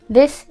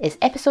This is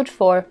episode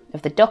 4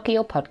 of the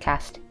Docio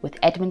podcast with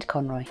Edmund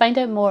Conroy. Find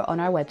out more on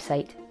our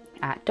website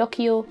at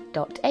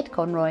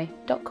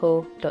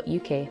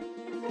docio.edconroy.co.uk.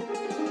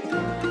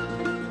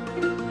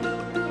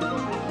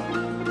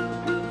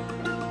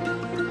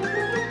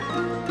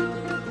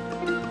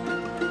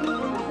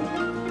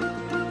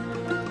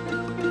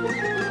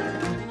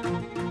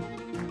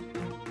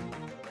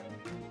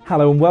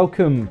 Hello and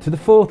welcome to the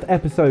 4th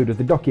episode of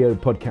the Docio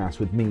podcast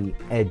with me,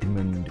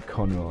 Edmund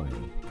Conroy.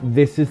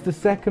 This is the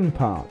second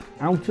part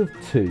out of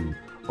 2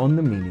 on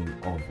the meaning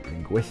of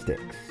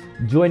linguistics.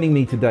 Joining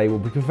me today will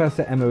be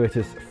Professor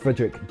Emeritus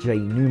Frederick J.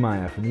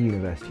 Newmeyer from the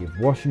University of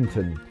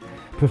Washington.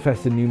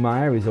 Professor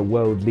Newmeyer is a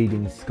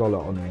world-leading scholar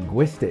on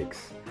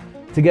linguistics.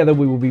 Together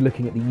we will be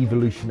looking at the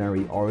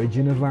evolutionary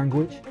origin of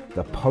language,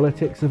 the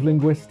politics of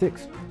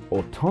linguistics,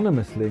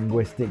 autonomous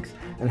linguistics,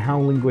 and how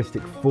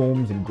linguistic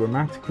forms and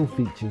grammatical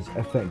features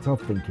affect our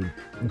thinking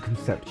and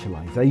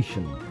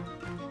conceptualisation.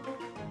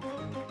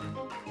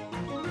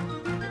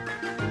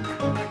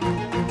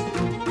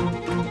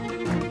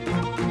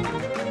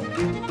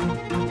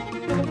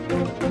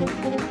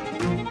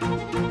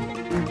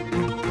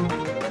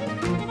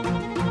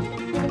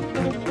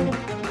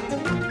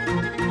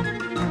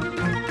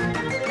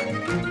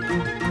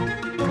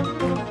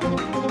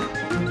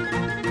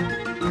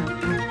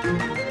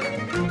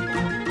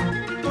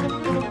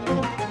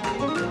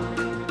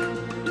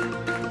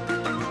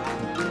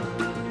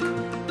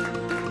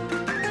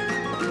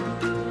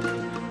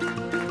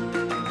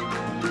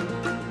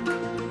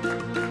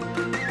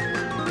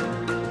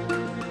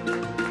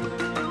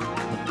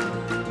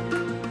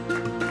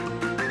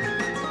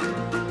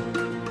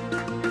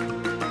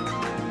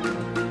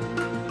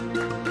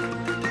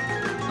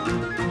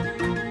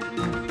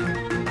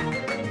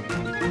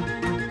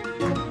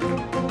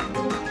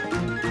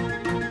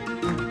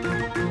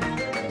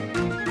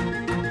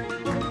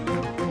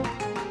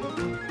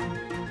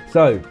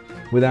 So,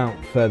 without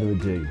further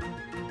ado,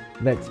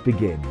 let's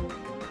begin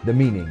the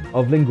meaning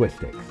of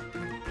linguistics.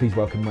 Please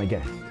welcome my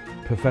guest,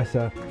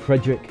 Professor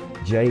Frederick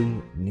J.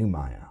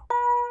 Newmeyer.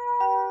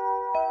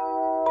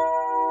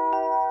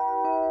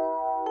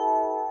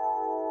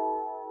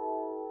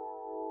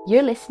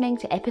 You're listening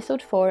to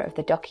episode 4 of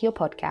the Docio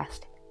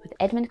podcast with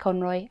Edmund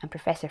Conroy and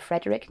Professor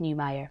Frederick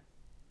Newmeyer.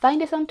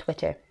 Find us on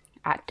Twitter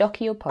at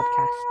Docio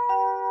podcast.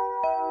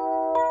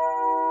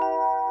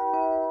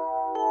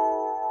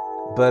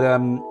 But I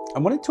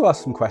wanted to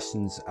ask some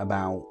questions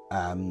about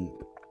how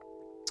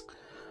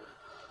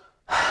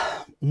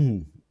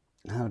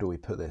do we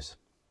put this?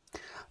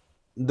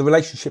 The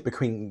relationship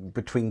between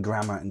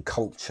grammar and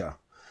culture,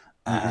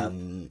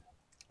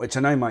 which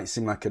I know might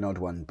seem like an odd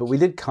one, but we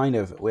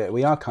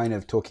are kind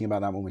of talking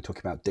about that when we're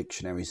talking about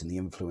dictionaries and the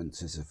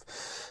influences of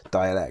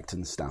dialect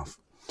and stuff.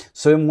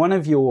 So in one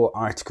of your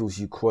articles,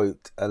 you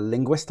quote a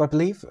linguist, I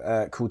believe,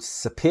 called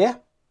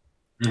Sapir.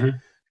 Mm-hmm.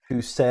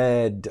 Who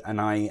said,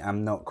 and I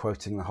am not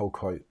quoting the whole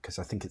quote because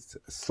I think it's a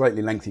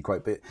slightly lengthy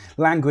quote, but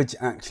language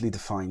actually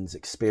defines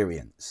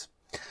experience.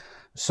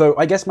 So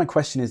I guess my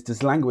question is,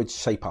 does language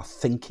shape our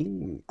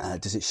thinking?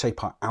 Does it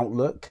shape our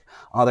outlook?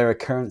 Are there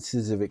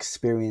occurrences of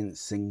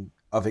experiences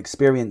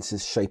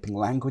shaping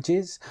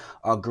languages?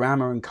 Are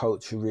grammar and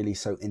culture really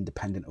so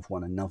independent of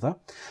one another?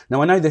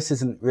 Now, I know this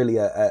isn't really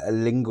a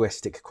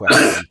linguistic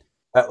question.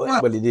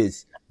 Well, it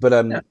is, but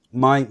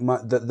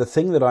the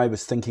thing that I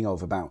was thinking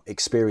of about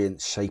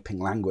experience shaping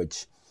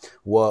language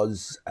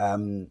was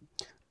one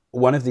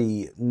of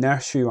the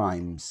nursery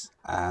rhymes.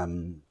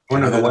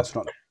 One of the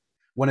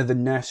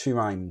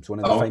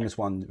famous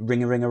ones,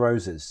 "Ring a Ring a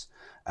Roses."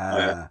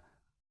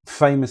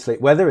 Famously,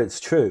 whether it's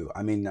true,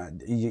 I mean,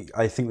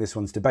 I think this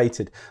one's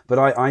debated, but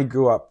I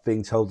grew up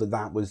being told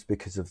that was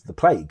because of the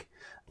plague.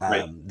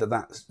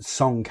 That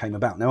song came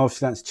about. Now,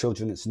 obviously, that's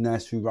children. It's a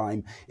nursery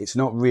rhyme. It's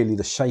not really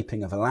the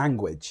shaping of a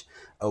language,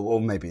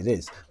 or maybe it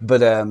is.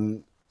 But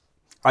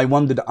I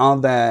wondered, are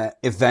there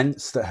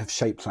events that have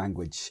shaped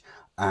language?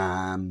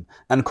 And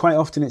quite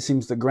often, it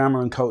seems that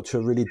grammar and culture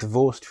are really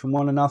divorced from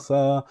one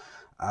another.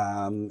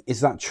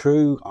 Is that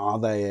true? Are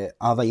they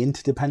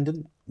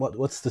interdependent?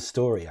 What's the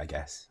story, I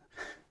guess?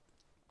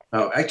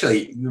 Oh,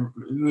 actually,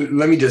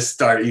 let me just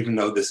start. Even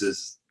though this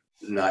is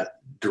not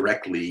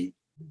directly.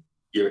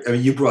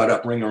 You brought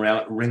up ring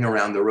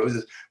around the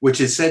roses, which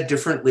is said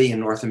differently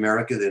in North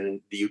America than in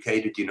the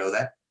UK. Did you know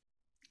that?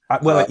 I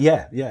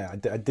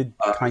did.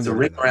 It's a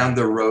ring around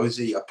the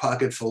rosy, a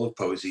pocket full of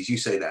posies. You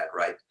say that,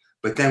 right?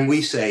 But then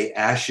we say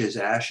ashes,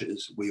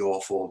 ashes, we all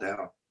fall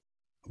down.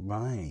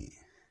 Right.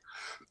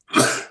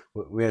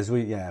 Whereas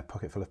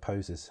pocket full of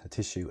posies, a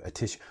tissue.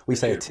 We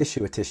say a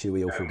tissue,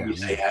 we all fall down. We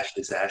say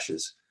ashes,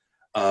 ashes.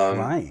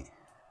 Right.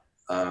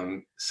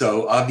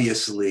 So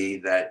obviously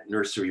that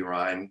nursery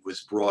rhyme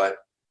was brought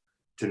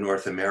to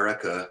North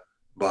America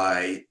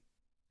by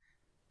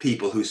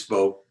people who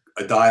spoke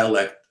a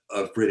dialect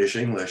of British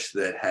English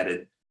that had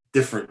a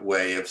different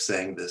way of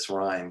saying this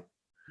rhyme.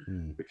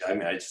 Which, I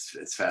mean,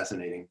 it's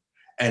fascinating.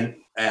 And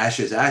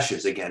ashes,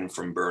 ashes, again,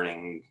 from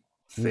burning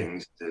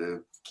things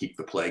to keep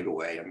the plague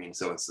away. I mean,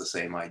 so it's the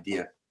same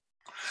idea.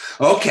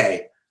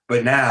 Okay,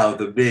 But now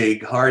the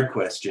big hard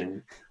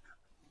question,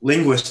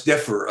 linguists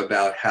differ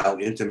about how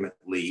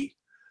intimately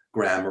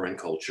grammar and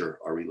culture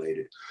are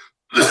related.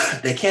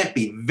 They can't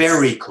be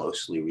very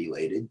closely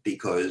related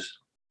because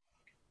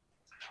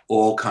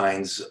all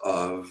kinds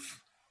of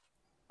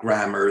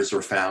grammars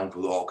are found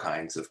with all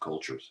kinds of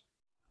cultures.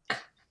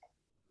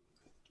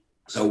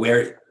 So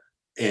where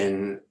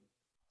in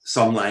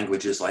some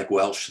languages like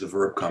Welsh, the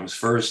verb comes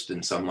first.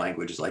 In some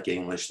languages like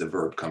English, the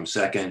verb comes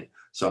second.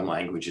 Some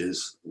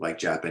languages like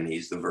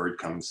Japanese, the verb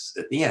comes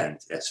at the end,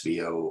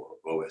 SVO,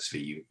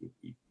 OSV,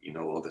 you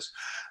know all this.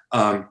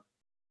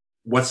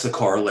 What's the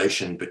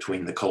correlation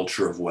between the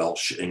culture of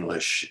Welsh,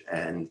 English,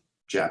 and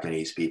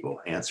Japanese people?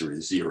 Answer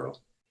is 0.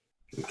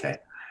 Okay.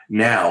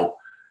 Now,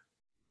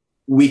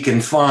 we can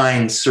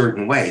find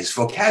certain ways.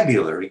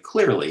 Vocabulary,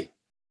 clearly,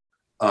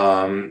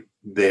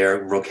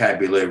 their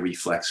vocabulary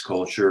reflects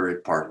culture.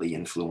 It partly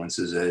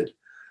influences it.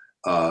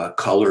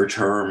 Color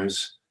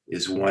terms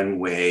is one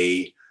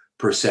way.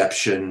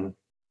 Perception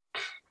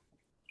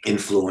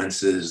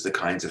influences the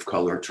kinds of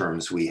color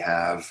terms we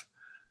have.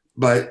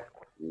 But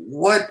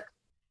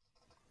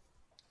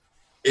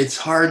it's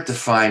hard to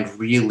find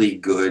really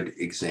good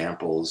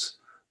examples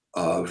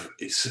of,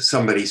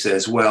 somebody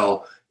says,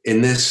 well,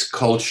 in this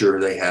culture,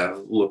 they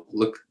have,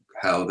 look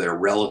how their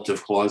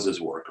relative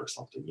clauses work or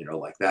something,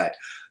 like that.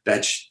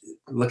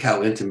 Look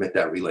how intimate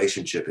that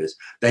relationship is.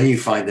 Then you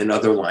find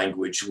another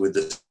language with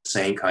the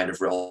same kind of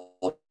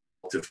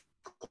relative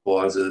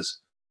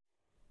clauses,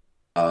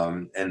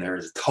 and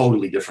there's a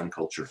totally different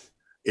culture.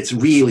 It's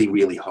really,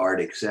 really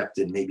hard, except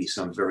in maybe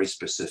some very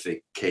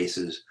specific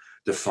cases,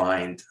 to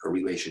find a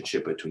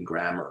relationship between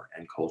grammar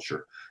and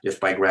culture. If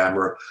by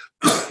grammar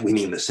we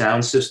mean the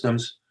sound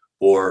systems,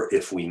 or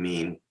if we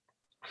mean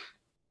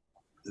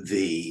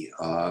the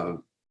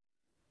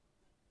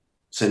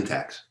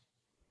syntax.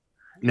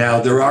 Now,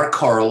 there are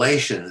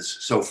correlations.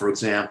 So, for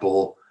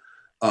example,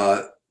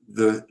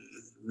 the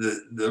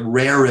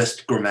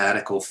rarest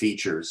grammatical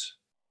features,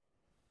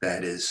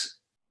 that is,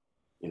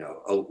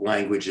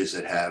 languages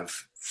that have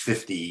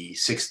 50,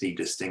 60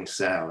 distinct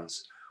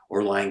sounds,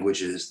 or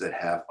languages that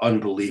have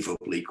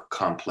unbelievably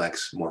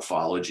complex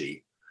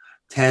morphology,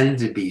 tend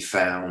to be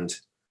found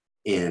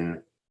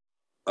in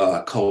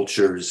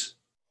cultures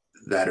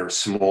that are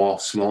small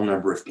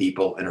number of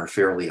people and are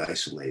fairly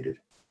isolated.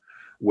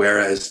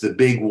 Whereas the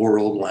big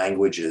world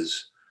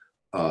languages,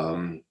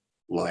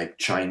 like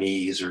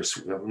Chinese, or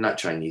not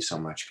Chinese so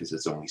much because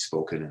it's only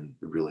spoken in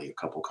really a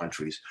couple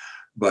countries,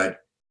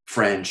 but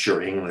French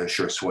or English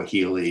or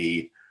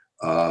Swahili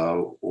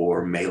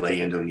or Malay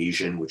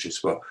Indonesian, which is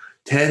spoken,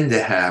 tend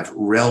to have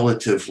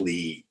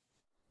relatively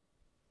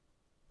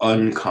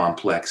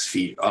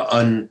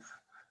uncomplex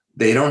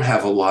they don't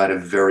have a lot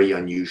of very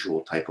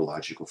unusual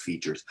typological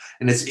features.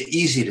 And it's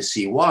easy to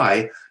see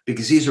why,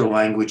 because these are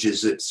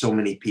languages that so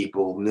many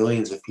people,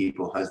 millions of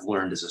people, have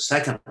learned as a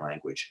second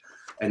language.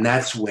 And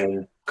that's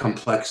when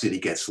complexity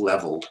gets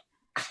leveled.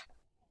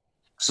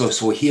 So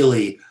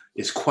Swahili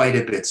is quite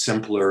a bit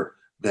simpler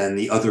than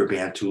the other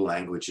Bantu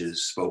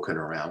languages spoken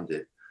around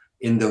it.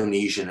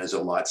 Indonesian is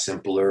a lot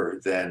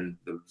simpler than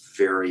the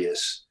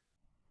various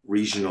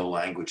regional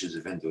languages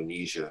of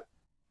Indonesia.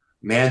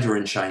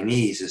 Mandarin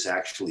Chinese is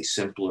actually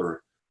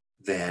simpler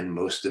than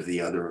most of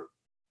the other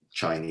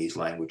Chinese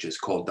languages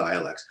called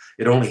dialects.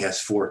 It only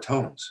has 4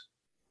 tones,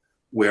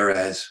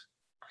 whereas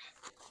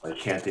like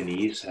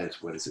Cantonese has,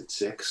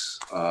 6?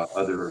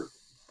 Other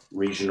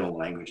regional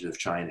languages of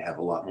China have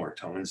a lot more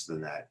tones than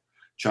that.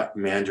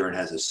 Mandarin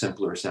has a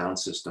simpler sound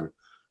system.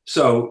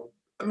 So,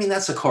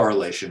 that's a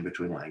correlation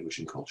between language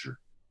and culture.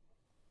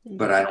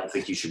 But I don't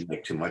think you should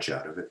make too much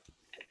out of it.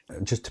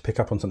 Just to pick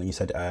up on something you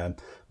said,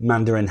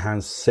 Mandarin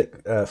has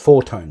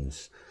 4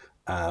 tones.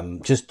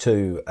 Just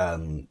to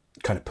kind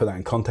of put that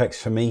in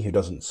context for me, who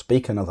doesn't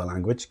speak another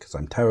language, because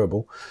I'm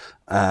terrible,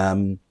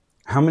 how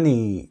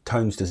many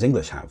tones does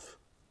English have?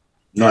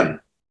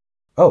 None.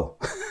 Oh.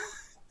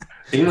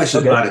 English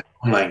is not a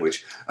tone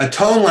language. A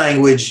tone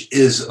language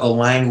is a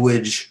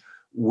language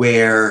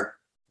where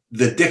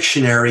the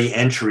dictionary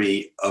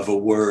entry of a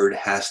word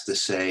has to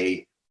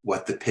say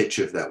what the pitch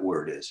of that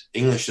word is.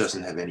 English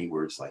doesn't have any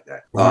words like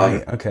that.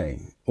 Right, okay.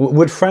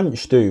 Would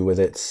French do with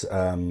its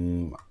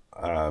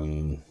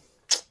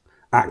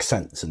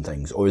accents and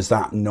things, or is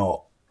that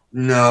not?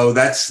 No,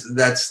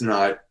 that's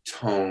not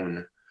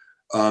tone.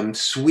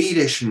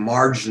 Swedish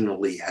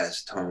marginally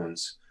has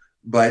tones,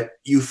 but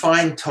you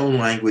find tone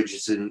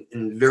languages in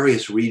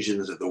various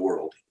regions of the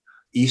world.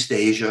 East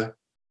Asia,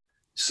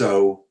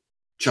 so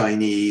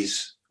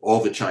Chinese, all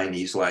the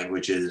Chinese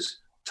languages,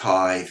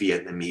 Thai,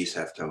 Vietnamese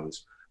have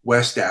tones.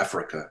 West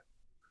Africa,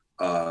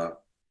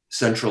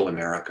 Central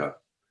America,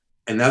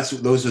 and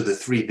those are the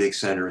 3 big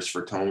centers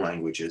for tone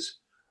languages.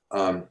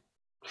 But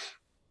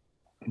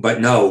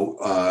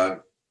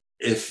no,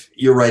 if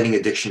you're writing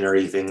a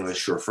dictionary of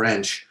English or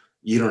French,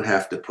 you don't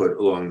have to put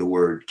along the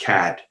word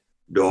cat,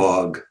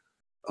 dog,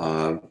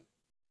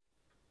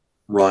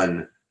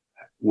 run,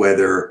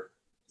 whether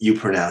you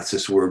pronounce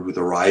this word with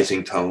a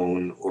rising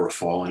tone or a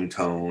falling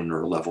tone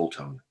or a level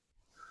tone.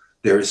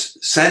 There's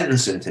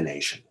sentence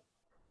intonation.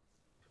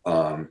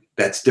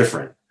 That's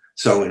different.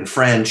 So in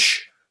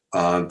French,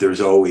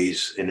 there's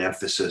always an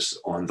emphasis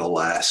on the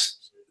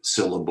last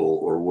syllable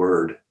or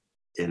word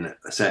in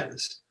a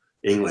sentence.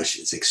 English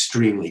is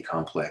extremely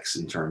complex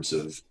in terms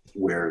of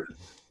where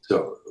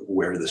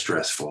the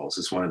stress falls.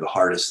 It's one of the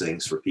hardest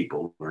things for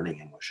people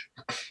learning English.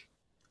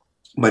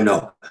 But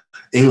no,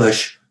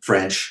 English,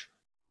 French,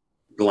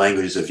 the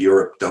languages of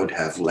Europe don't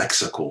have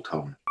lexical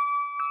tone.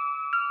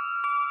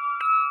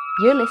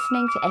 You're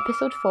listening to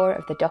episode 4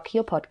 of the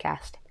Docio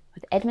podcast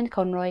with Edmund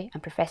Conroy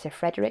and Professor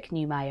Frederick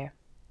Newmeyer.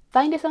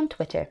 Find us on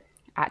Twitter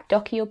at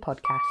Docio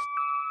Podcast.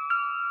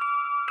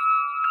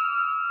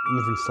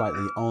 Moving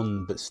slightly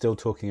on, but still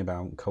talking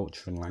about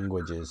culture and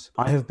languages.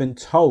 I have been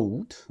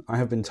told,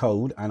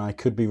 and I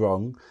could be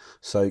wrong,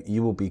 so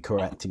you will be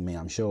correcting me,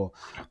 I'm sure,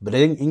 but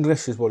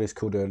English is what is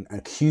called an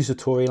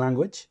accusatory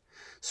language.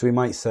 So we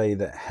might say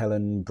that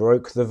Helen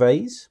broke the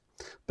vase,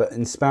 but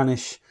in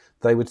Spanish,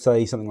 they would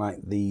say something like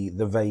the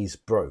vase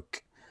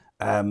broke.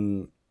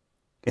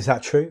 Is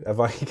that true? Have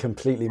I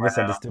completely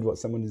misunderstood what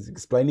someone is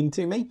explaining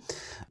to me?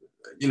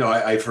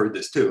 I've heard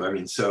this too. I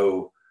mean,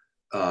 so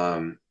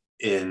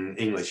in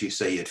English, you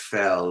say it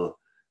fell.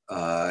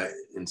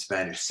 In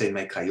Spanish, se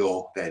me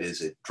cayó. That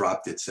is, it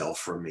dropped itself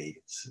from me.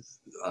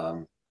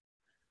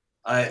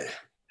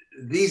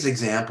 These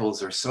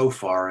examples are so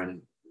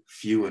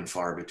few and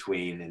far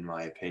between, in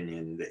my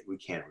opinion, that we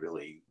can't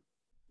really.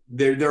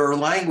 There are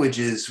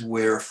languages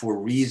where, for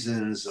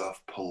reasons of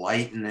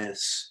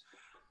politeness,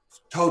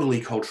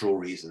 totally cultural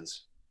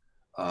reasons,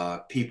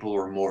 people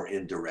are more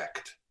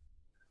indirect.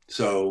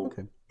 So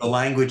okay. The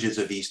languages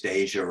of East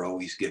Asia are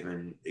always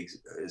given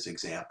as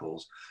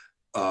examples.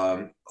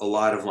 A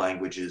lot of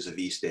languages of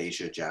East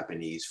Asia,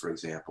 Japanese, for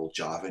example,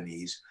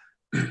 Javanese,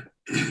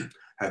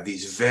 have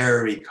these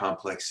very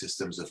complex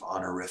systems of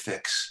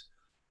honorifics,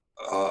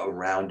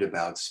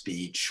 roundabout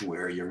speech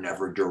where you're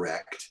never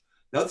direct.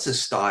 That's a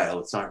style,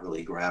 it's not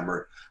really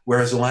grammar.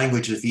 Whereas the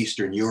languages of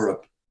Eastern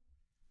Europe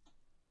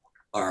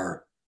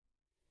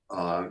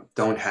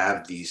don't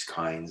have these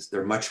kinds.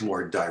 They're much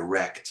more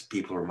direct.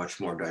 People are much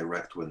more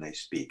direct when they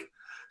speak.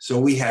 So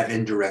we have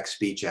indirect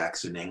speech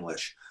acts in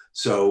English.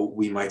 So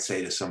we might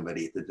say to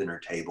somebody at the dinner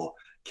table,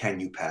 can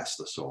you pass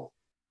the salt?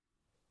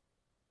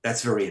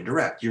 That's very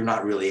indirect. You're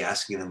not really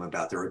asking them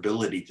about their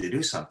ability to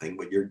do something,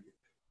 but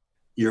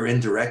you're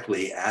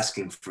indirectly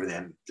asking for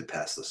them to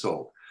pass the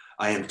salt.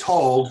 I am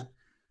told,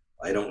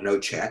 I don't know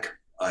Czech,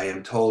 I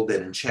am told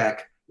that in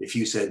Czech, if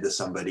you said to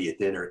somebody at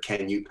dinner,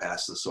 can you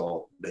pass the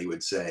salt? They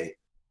would say,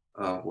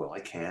 well,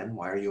 I can.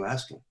 Why are you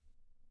asking?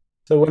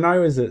 So when I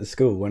was at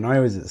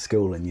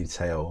school and you'd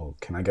say, oh,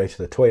 can I go to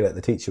the toilet?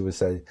 The teacher would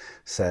say,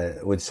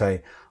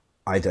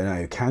 I don't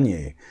know, can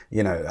you?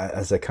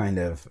 As a kind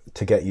of,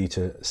 to get you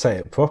to say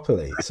it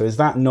properly. So is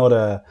that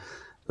not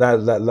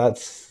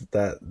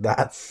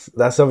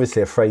that's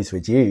obviously a phrase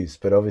we'd use,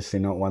 but obviously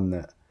not one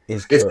that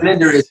is correct.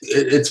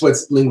 It's what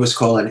linguists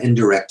call an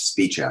indirect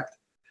speech act.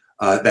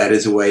 That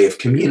is a way of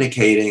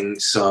communicating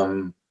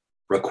some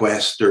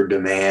request or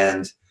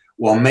demand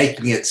while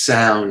making it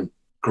sound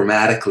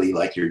grammatically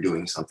like you're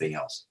doing something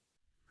else.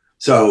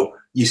 So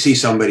you see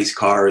somebody's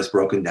car is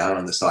broken down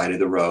on the side of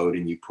the road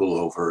and you pull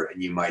over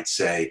and you might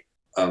say,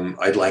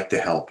 I'd like to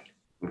help.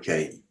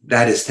 Okay,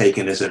 that is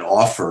taken as an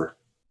offer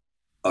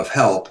of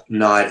help,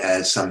 not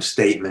as some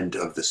statement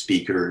of the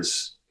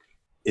speaker's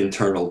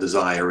internal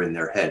desire in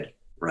their head,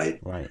 right?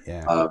 Right,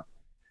 yeah.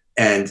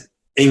 And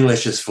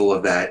English is full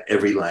of that.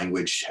 Every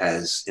language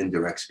has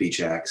indirect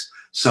speech acts,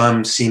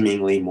 some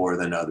seemingly more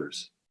than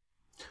others.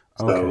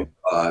 Okay.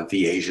 So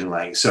the Asian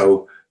language.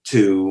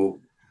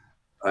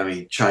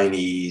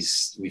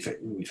 Chinese,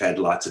 we've had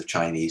lots of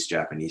Chinese,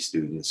 Japanese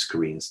students,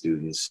 Korean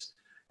students,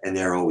 and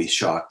they're always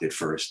shocked at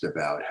first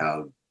about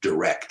how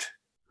direct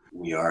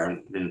we are.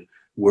 And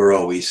we're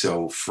always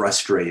so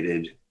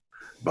frustrated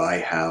by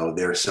how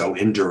they're so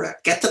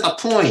indirect. Get to the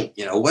point.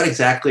 What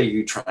exactly are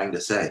you trying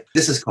to say?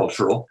 This is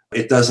cultural.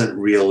 It doesn't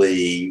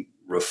really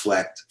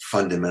reflect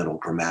fundamental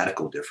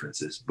grammatical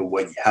differences, but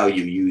how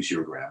you use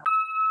your grammar.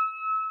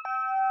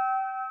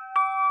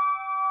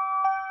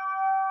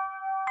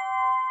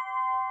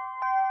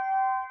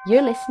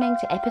 You're listening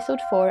to episode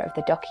 4 of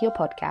the Docio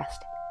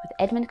podcast with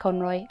Edmund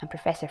Conroy and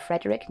Professor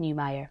Frederick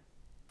Newmeyer.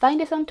 Find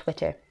us on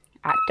Twitter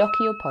at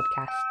Docio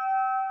Podcast.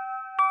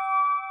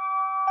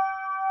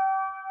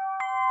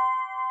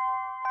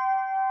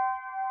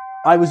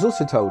 I was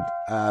also told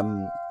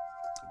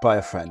by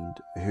a friend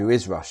who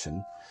is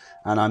Russian,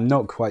 and I'm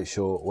not quite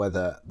sure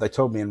whether they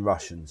told me in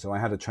Russian, so I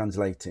had an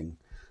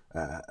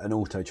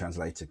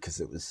auto-translator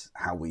because it was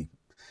how we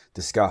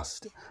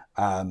discussed.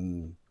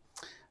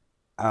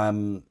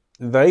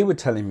 They were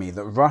telling me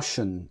that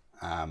Russian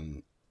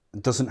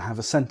doesn't have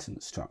a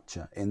sentence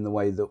structure in the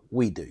way that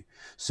we do.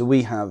 So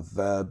we have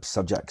verbs,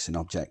 subjects, and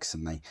objects,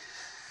 and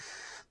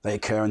they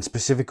occur in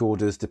specific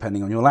orders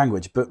depending on your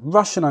language. But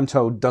Russian, I'm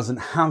told, doesn't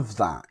have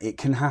that. It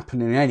can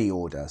happen in any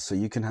order. So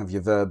you can have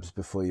your verbs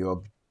before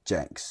your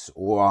objects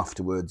or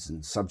afterwards,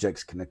 and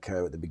subjects can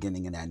occur at the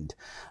beginning and end.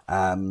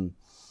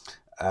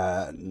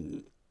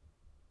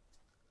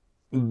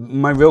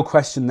 my real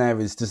question there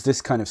is, does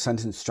this kind of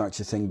sentence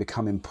structure thing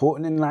become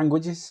important in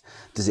languages?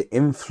 Does it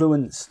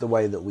influence the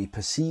way that we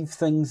perceive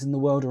things in the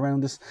world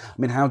around us? I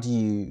mean, how do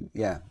you,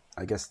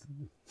 I guess,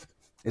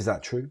 is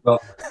that true?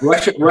 Well,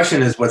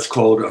 Russian is what's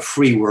called a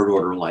free word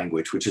order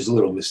language, which is a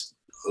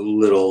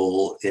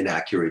little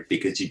inaccurate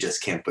because you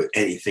just can't put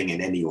anything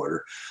in any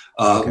order.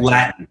 Okay.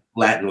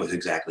 Latin was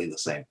exactly the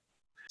same.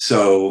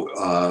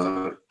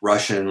 So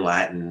Russian,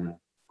 Latin,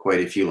 quite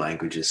a few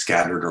languages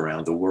scattered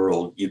around the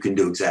world. You can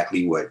do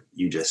exactly what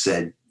you just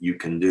said you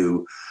can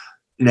do.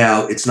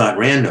 Now, it's not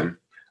random.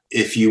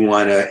 If you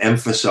want to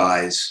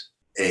emphasize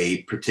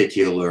a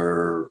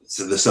particular,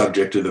 so the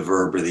subject or the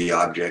verb or the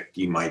object,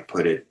 you might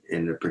put it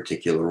in a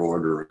particular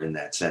order in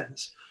that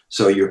sentence.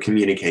 So you're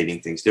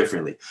communicating things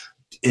differently.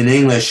 In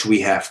English, we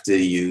have to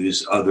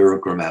use other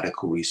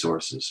grammatical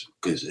resources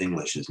because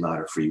English is not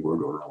a free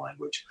word order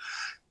language.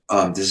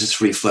 Does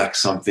this reflect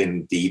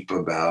something deep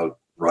about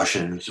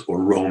Russians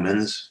or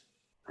Romans?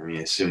 I mean,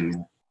 I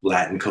assume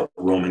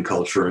Roman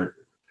culture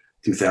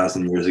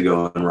 2,000 years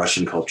ago and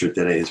Russian culture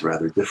today is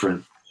rather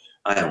different.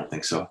 I don't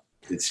think so.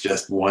 It's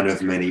just one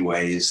of many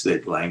ways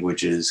that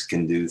languages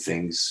can do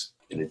things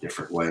in a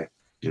different way,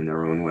 in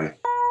their own way.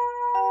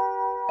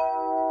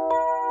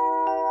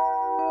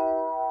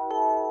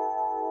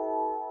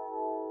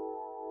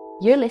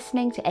 You're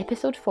listening to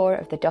episode 4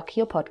 of the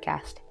Docio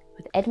podcast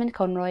with Edmund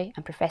Conroy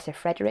and Professor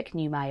Frederick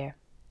Newmeyer.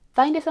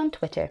 Find us on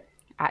Twitter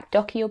at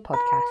Docio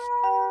Podcast.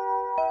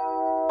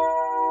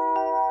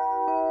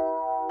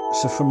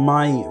 So from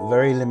my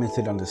very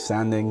limited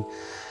understanding,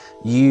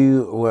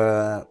 you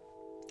were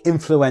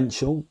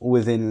influential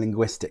within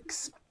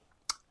linguistics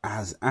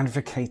as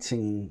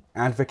advocating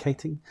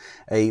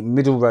a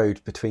middle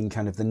road between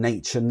kind of the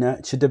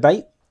nature-nurture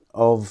debate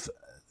of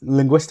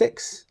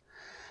linguistics.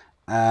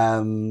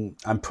 I'm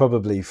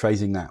probably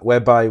phrasing that,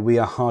 whereby we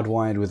are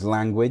hardwired with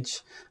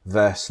language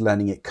versus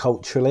learning it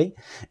culturally.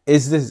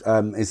 Is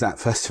that,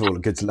 first of all, a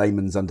good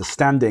layman's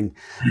understanding?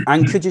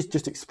 And could you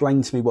just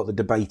explain to me what the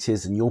debate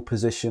is and your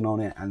position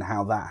on it, and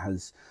how that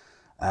has,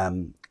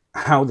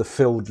 how the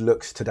field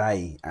looks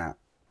today at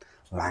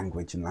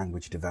language and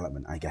language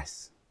development, I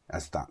guess,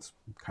 as that's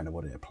kind of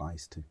what it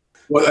applies to.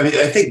 Well, I mean,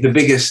 I think the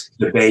biggest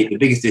debate, the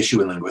biggest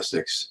issue in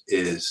linguistics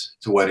is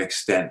to what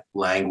extent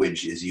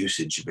language is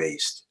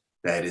usage-based.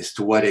 That is,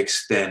 to what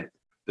extent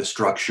the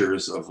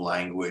structures of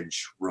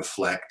language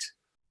reflect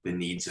the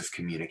needs of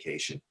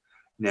communication.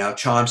 Now,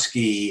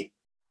 Chomsky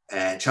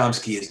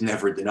has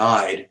never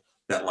denied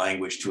that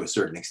language to a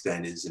certain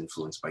extent is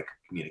influenced by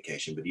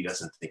communication, but he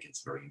doesn't think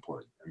it's very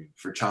important. I mean,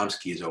 for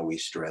Chomsky, he's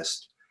always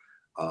stressed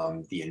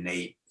the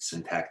innate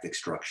syntactic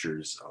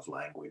structures of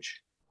language.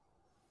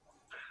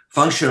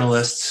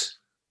 Functionalists,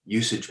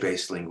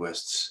 usage-based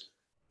linguists,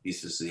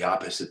 this is the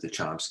opposite to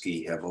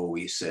Chomsky, have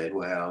always said,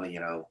 well,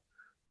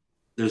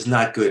 there's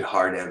not good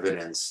hard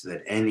evidence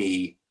that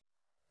any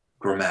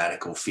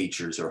grammatical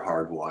features are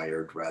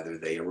hardwired. Rather,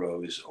 they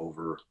arose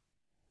over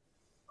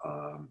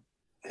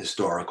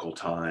historical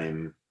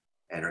time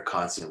and are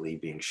constantly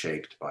being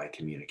shaped by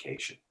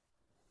communication.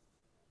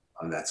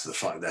 And that's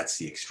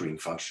the extreme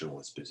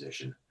functionalist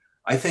position.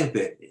 I think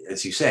that,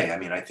 as you say,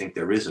 I think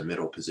there is a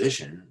middle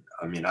position.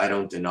 I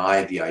don't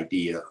deny the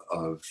idea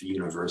of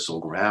universal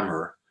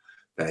grammar,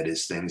 that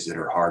is, things that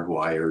are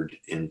hardwired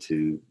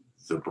into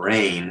the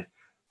brain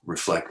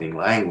reflecting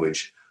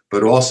language,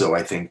 but also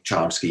I think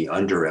Chomsky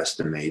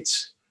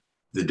underestimates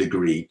the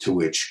degree to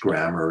which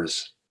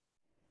grammars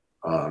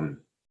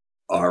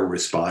are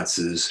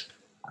responses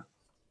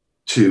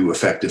to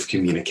effective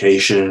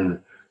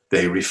communication.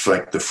 They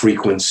reflect the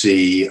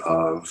frequency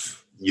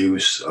of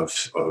use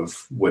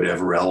of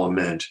whatever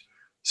element.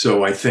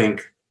 So I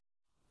think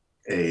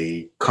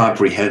a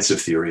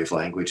comprehensive theory of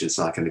language, it's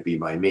not going to be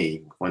by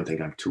me, one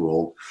thing, I'm too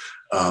old,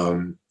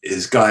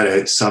 is got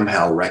to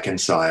somehow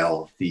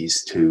reconcile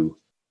these two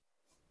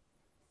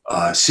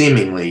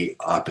seemingly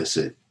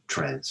opposite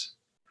trends.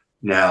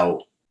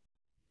 Now,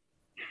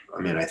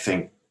 I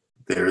think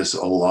there's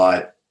a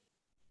lot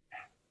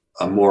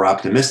I'm more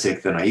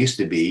optimistic than I used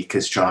to be,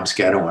 because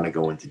Chomsky, I don't want to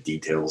go into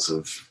details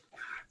of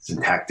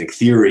syntactic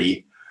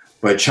theory,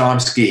 but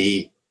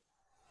Chomsky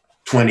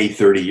 20,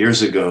 30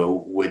 years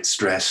ago would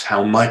stress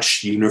how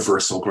much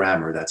universal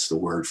grammar, that's the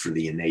word for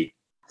the innate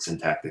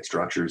syntactic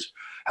structures,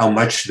 how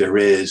much there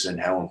is and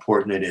how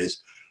important it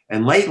is.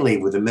 And lately,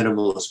 with the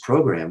minimalist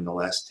program, the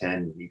last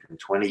 10, even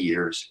 20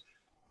 years,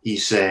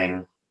 he's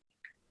saying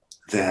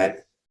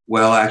that,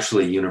 well,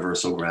 actually,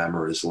 universal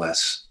grammar is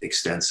less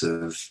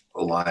extensive.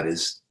 A lot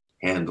is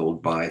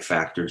handled by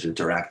factors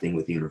interacting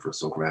with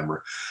universal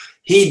grammar.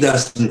 He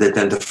doesn't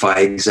identify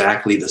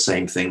exactly the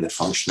same thing that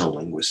functional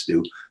linguists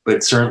do,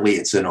 but certainly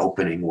it's an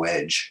opening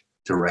wedge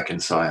to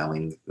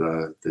reconciling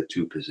the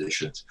two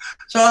positions.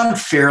 So I'm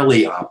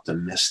fairly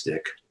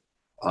optimistic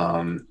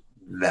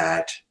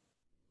that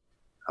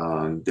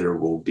there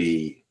will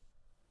be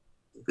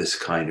this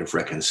kind of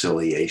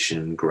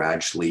reconciliation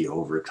gradually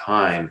over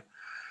time.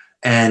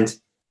 And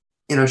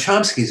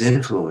Chomsky's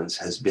influence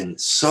has been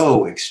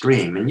so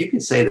extreme, and you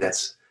could say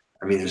that's,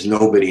 I mean, there's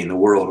nobody in the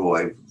world who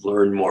I've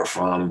learned more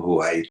from,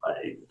 who I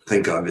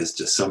think of as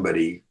just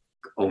somebody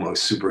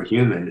almost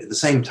superhuman. At the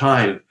same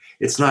time,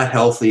 it's not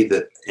healthy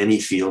that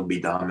any field be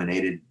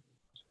dominated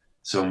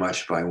so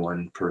much by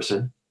one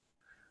person.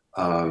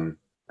 I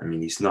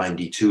mean, he's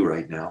 92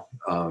 right now.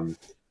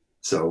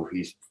 So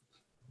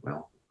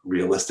well,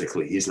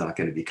 realistically, he's not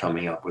going to be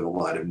coming up with a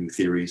lot of new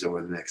theories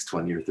over the next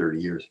 20 or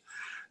 30 years.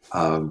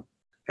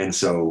 And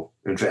so,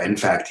 in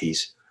fact,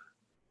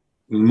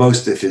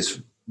 most of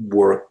his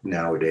work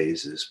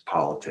nowadays is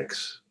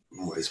politics,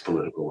 is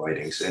political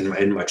writings,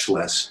 and much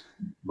less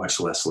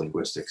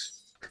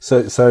linguistics.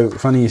 So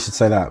funny you should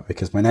say that,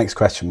 because my next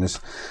question was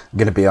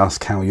going to be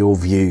asked how your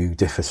view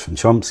differs from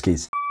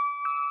Chomsky's.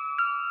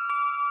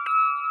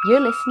 You're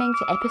listening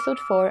to episode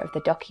 4 of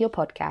the Docio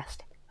podcast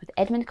with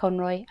Edmund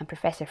Conroy and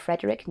Professor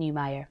Frederick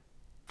Newmeyer.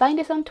 Find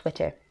us on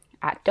Twitter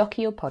at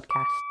Docio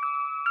Podcast.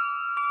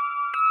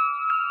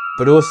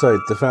 But also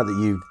the fact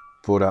that you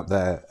brought up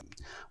there,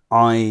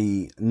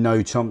 I know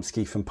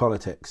Chomsky from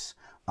politics.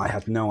 I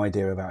had no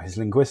idea about his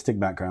linguistic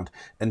background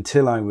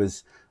until I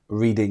was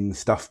reading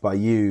stuff by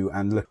you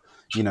and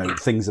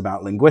things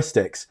about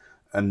linguistics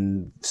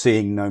and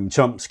seeing Noam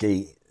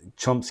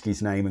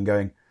Chomsky's name and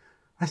going,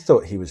 I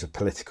thought he was a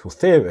political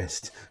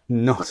theorist,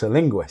 not a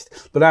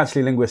linguist. But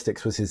actually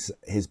linguistics was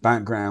his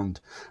background.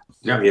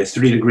 Yeah, he has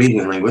 3 degrees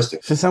in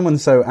linguistics. For someone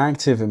so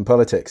active in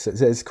politics,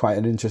 it's quite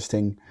an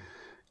interesting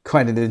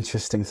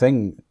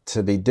thing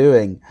to be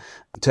doing,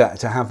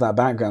 to have that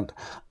background.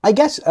 I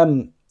guess,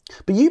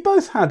 but you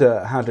both had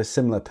a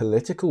similar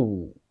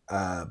political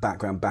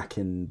background back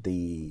in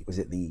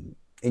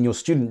in your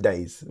student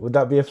days. Would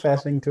that be a fair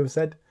thing to have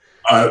said?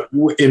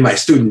 In my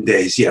student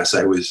days, yes,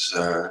 I was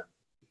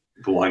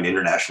belonged to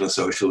International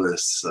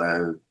Socialists,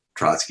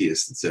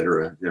 Trotskyists,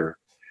 etc.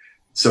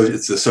 So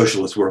it's the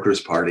Socialist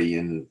Workers' Party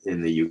in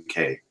the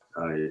UK.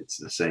 It's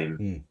the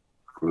same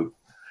group.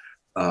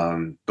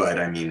 But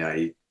I mean,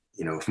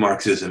 if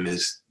Marxism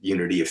is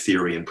unity of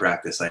theory and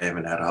practice, I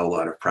haven't had a whole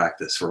lot of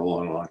practice for a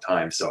long, long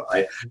time. So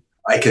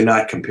I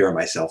cannot compare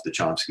myself to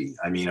Chomsky.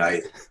 I mean,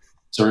 I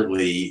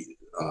certainly,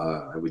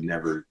 I would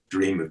never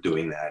dream of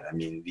doing that. I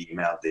mean, the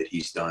amount that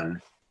he's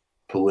done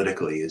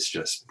politically is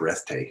just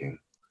breathtaking.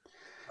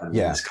 I mean,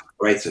 yeah. He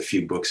writes a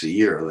few books a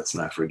year, let's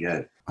not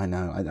forget. I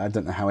know. I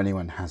don't know how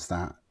anyone has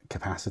that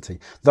capacity.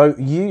 Though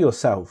you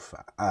yourself,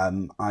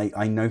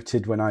 I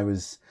noted when I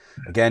was,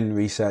 again,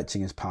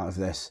 researching as part of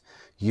this,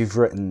 you've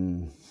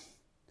written,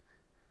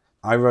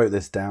 I wrote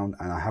this down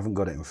and I haven't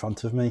got it in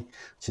front of me,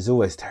 which is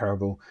always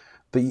terrible,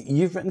 but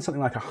you've written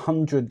something like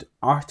 100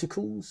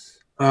 articles?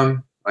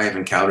 I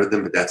haven't counted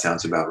them, but that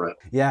sounds about right.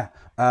 Yeah.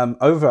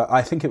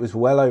 I think it was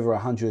well over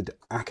 100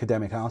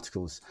 academic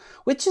articles,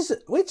 which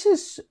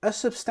is a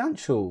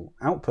substantial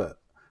output.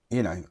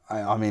 I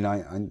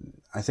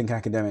think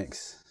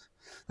academics,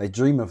 they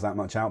dream of that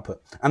much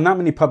output and that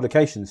many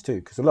publications too,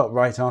 because a lot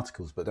write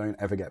articles but don't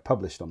ever get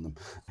published on them.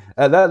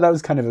 That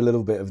was kind of a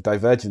little bit of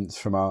divergence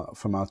from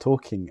our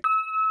talking.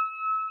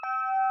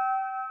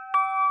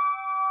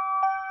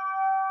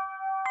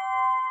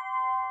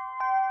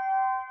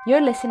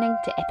 You're listening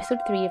to episode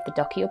 3 of the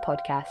Docio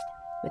podcast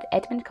with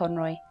Edmund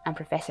Conroy and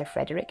Professor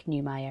Frederick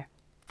Newmeyer.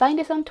 Find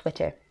us on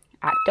Twitter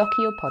at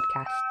Docio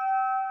Podcast.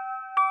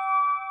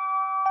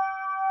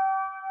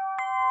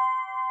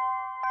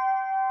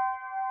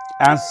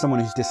 As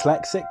someone who's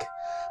dyslexic,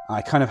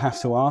 I kind of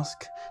have to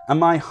ask,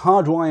 am I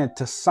hardwired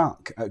to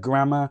suck at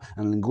grammar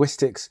and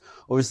linguistics,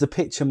 or is the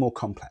picture more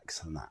complex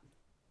than that?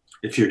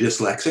 If you're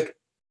dyslexic?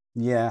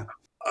 Yeah.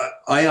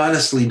 I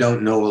honestly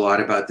don't know a lot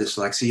about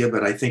dyslexia,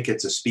 but I think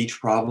it's a speech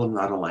problem,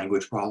 not a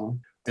language problem.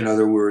 In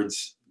other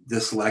words,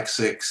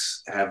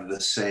 dyslexics have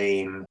the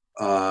same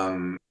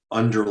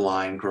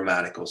underlying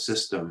grammatical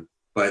system,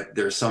 but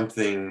there's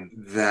something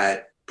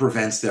that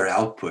prevents their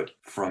output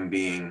from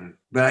being.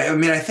 But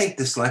I think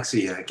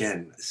dyslexia,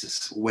 again, this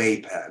is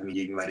way past. I mean,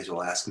 you might as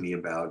well ask me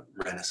about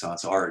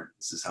Renaissance art.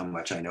 This is how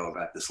much I know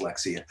about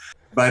dyslexia.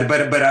 But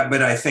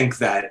I think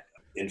that,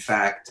 in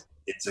fact,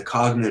 it's a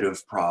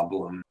cognitive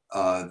problem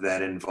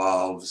that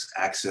involves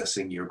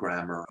accessing your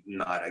grammar,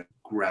 not a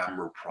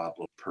grammar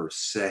problem per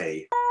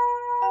se.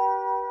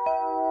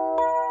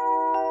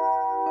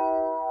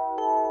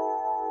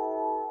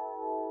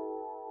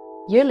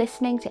 You're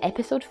listening to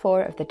episode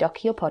 4 of the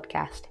Docio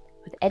podcast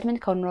with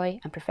Edmund Conroy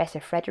and Professor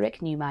Frederick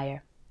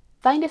Newmeyer.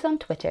 Find us on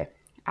Twitter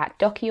at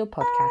Docio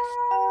Podcast.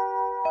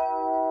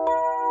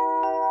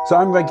 So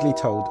I'm regularly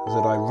told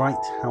that I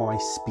write how I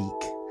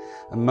speak,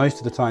 and most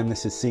of the time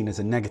this is seen as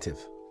a negative.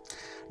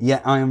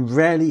 Yet I am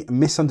rarely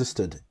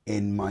misunderstood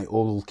in my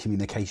oral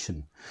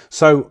communication.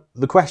 So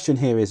the question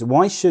here is,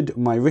 why should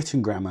my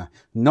written grammar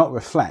not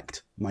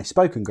reflect my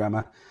spoken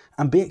grammar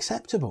and be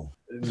acceptable?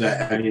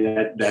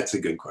 That's a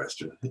good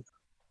question.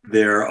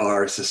 There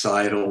are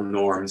societal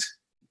norms,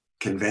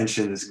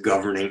 conventions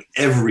governing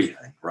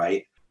everything,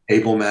 right?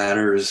 Table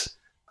manners,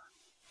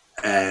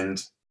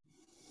 and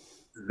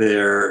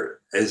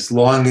as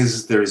long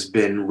as there's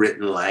been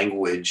written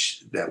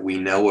language that we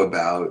know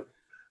about,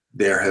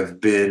 there have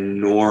been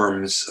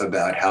norms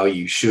about how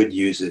you should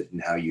use it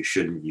and how you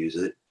shouldn't use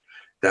it.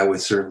 That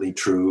was certainly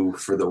true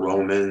for the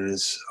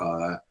Romans.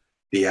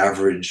 The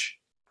average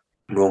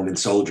Roman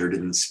soldier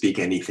didn't speak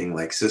anything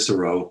like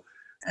Cicero.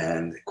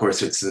 And of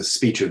course, it's the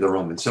speech of the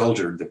Roman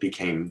soldier that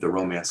became the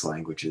Romance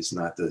languages,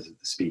 not the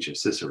speech of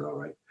Cicero,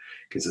 right?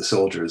 Because the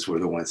soldiers were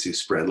the ones who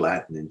spread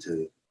Latin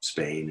into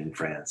Spain and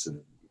France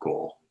and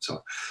Gaul.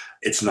 So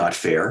it's not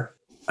fair.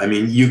 I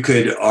mean, you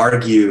could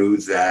argue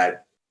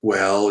that,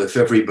 well, if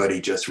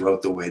everybody just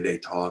wrote the way they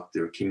talked,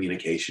 their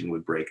communication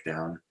would break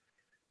down.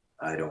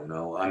 I don't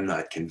know. I'm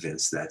not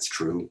convinced that's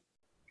true.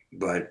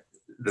 But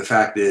the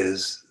fact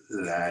is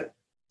that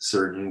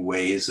certain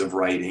ways of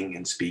writing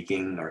and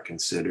speaking are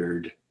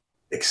considered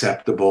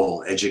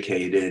acceptable,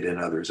 educated, and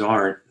others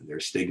aren't. They're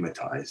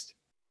stigmatized.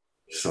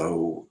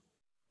 So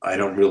I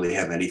don't really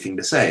have anything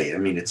to say. I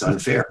mean, it's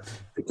unfair.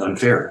 It's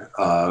unfair.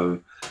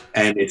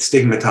 And it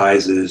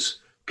stigmatizes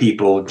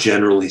people,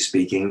 generally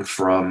speaking,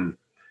 from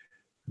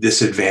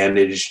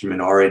disadvantaged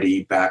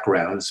minority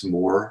backgrounds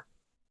more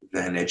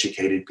than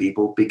educated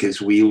people,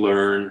 because we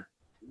learn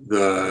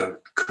the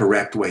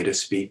correct way to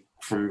speak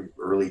from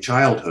early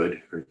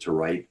childhood, or to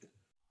write,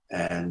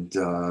 and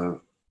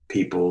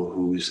people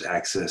whose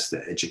access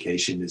to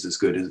education isn't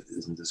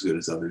as good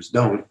as others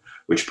don't,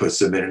 which puts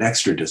them at an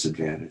extra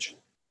disadvantage.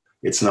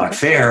 It's not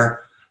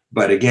fair,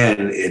 but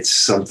again, it's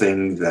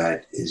something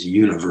that is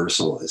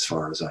universal as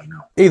far as I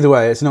know. Either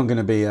way, it's not going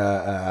to be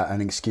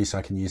an excuse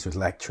I can use with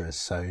lecturers.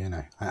 So, you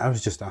know, I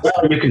was just asking.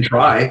 Well, you can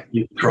try.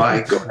 You can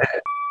try. Go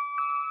ahead.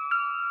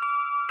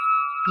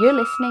 You're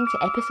listening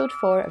to episode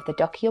 4 of the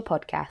Docio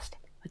podcast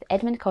with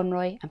Edmund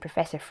Conroy and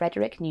Professor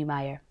Frederick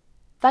Newmeyer.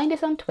 Find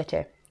us on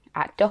Twitter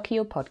at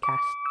Docio Podcast.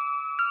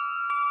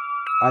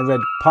 I read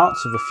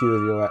parts of a few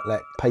of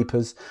your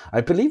papers.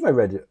 I believe I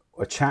read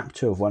a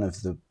chapter of one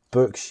of the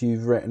books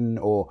you've written,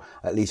 or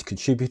at least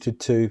contributed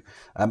to.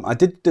 I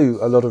did do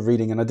a lot of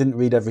reading, and I didn't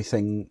read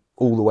everything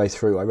all the way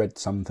through. I read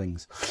some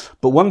things.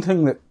 But one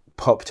thing that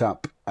popped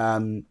up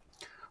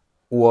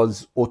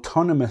was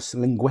autonomous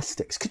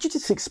linguistics. Could you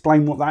just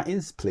explain what that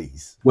is,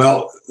 please?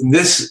 Well,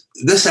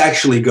 this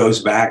actually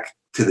goes back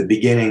to the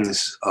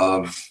beginnings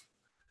of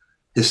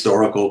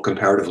historical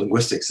comparative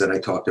linguistics that I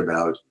talked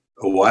about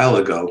a while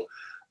ago.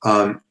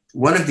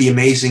 One of the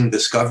amazing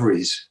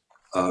discoveries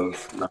of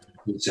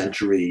 19th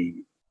century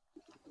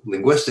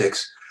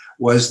linguistics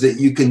was that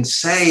you can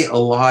say a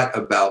lot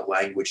about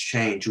language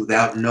change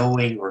without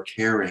knowing or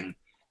caring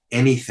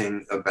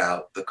anything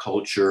about the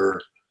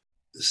culture,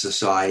 the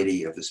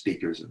society of the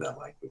speakers of that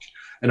language.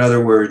 In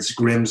other words,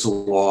 Grimm's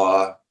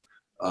law,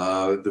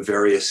 the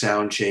various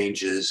sound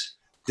changes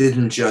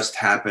didn't just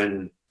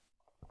happen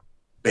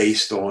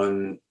based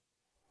on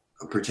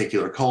a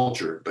particular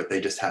culture, but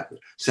they just happen.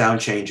 Sound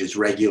changes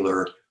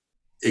regular,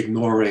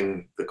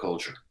 ignoring the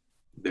culture.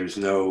 There's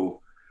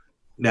no,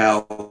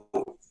 now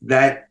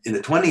that in the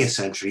 20th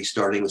century,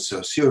 starting with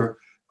Saussure,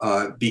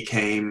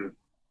 became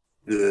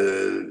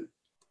the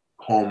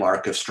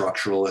hallmark of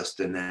structuralist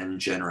and then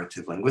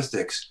generative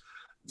linguistics,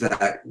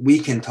 that we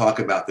can talk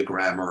about the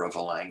grammar of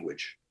a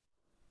language.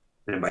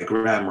 And by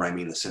grammar, I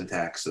mean the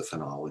syntax, the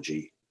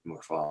phonology,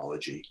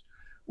 morphology,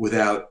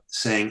 without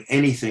saying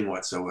anything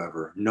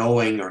whatsoever,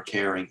 knowing or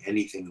caring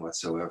anything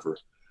whatsoever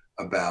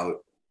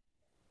about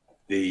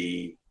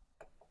the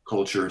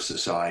culture,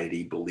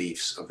 society,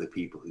 beliefs of the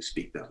people who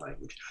speak that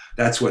language.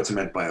 That's what's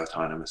meant by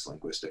autonomous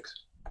linguistics.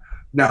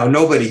 Now,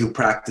 nobody who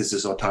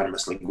practices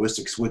autonomous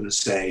linguistics wouldn't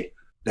say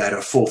that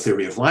a full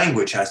theory of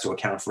language has to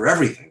account for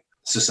everything.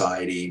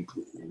 Society,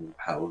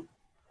 how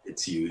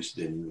it's used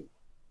in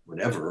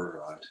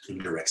whatever,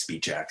 indirect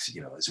speech acts,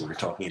 as we were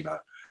talking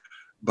about.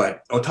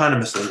 But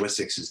autonomous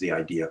linguistics is the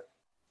idea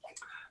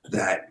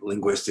that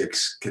language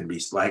can be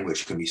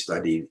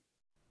studied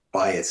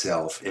by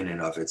itself, in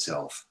and of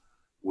itself,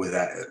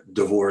 without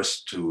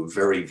divorced to a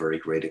very, very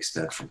great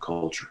extent from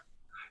culture.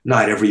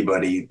 Not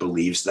everybody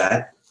believes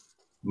that.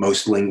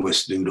 Most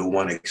linguists do to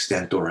one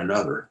extent or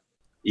another.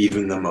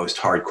 Even the most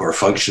hardcore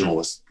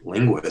functionalist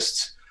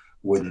linguists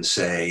wouldn't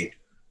say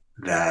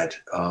that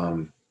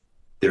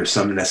there's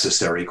some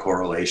necessary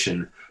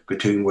correlation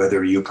between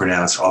whether you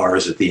pronounce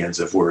R's at the ends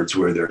of words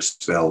where they're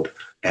spelled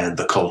and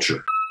the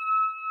culture.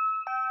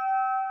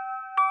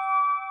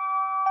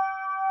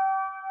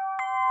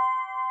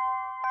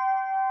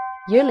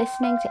 You're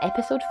listening to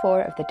episode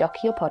 4 of the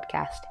Docio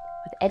podcast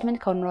with Edmund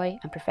Conroy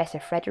and Professor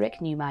Frederick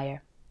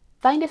Newmeyer.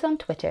 Find us on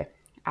Twitter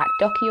at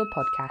Docio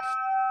Podcast.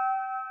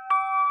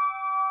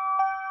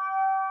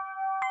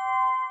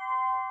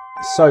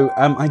 So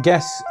I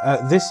guess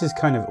this is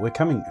we're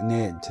coming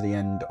near to the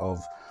end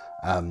of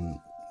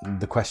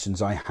the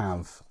questions I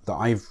have that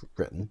I've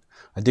written.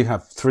 I do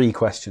have 3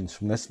 questions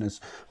from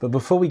listeners, but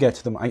before we get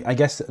to them, I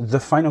guess the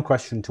final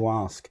question to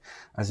ask,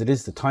 as it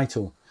is the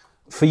title,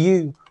 for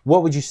you,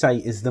 what would you say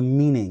is the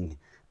meaning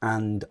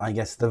and I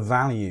guess the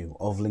value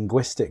of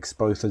linguistics,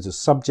 both as a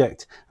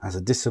subject, as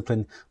a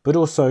discipline, but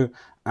also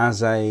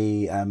as a,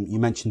 you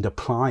mentioned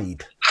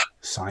applied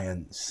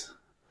science?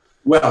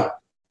 Well,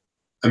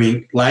 I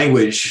mean,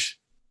 language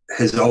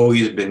has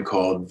always been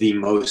called the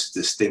most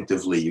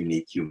distinctively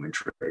unique human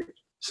trait.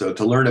 So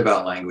to learn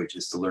about language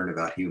is to learn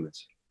about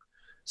humans.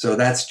 So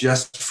that's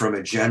just from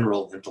a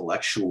general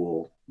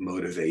intellectual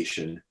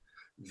motivation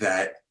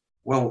that,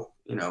 well,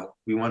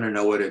 we want to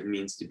know what it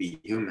means to be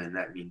human.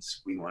 That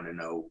means we want to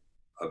know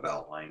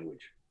about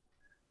language.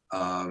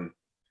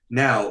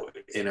 Now,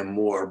 in a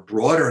more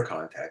broader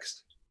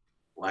context,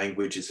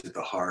 language is at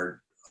the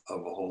heart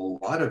of a whole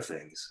lot of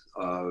things.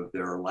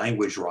 There are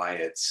language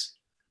riots.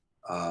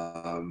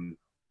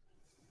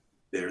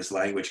 There's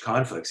language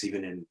conflicts,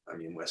 even in,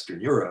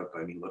 Western Europe.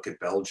 Look at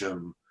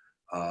Belgium,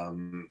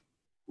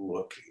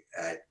 look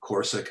at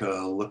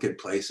Corsica, look at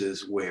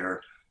places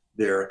where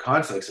there are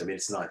conflicts.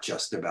 It's not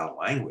just about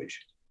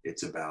language.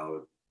 It's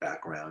about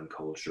background,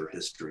 culture,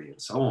 history,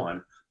 and so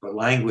on. But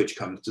language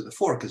comes to the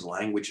fore because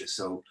language is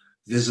so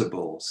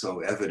visible, so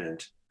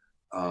evident.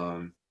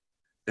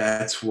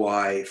 That's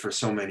why for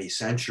so many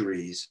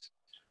centuries,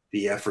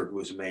 the effort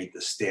was made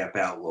to stamp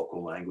out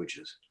local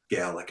languages,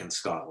 Gaelic in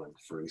Scotland,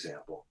 for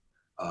example,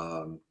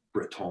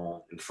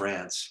 Breton in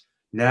France.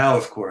 Now,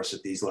 of course,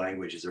 that these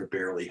languages are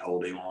barely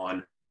holding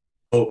on.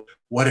 Oh,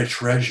 what a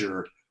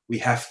treasure.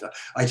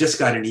 I just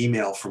got an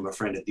email from a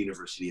friend at the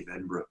University of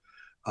Edinburgh,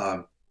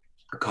 a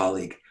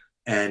colleague,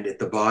 and at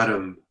the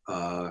bottom,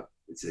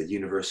 it's a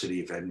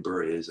University of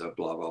Edinburgh is a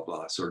blah, blah,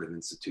 blah sort of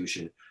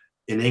institution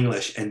in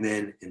English, and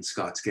then in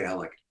Scots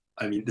Gaelic.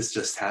 This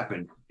just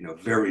happened,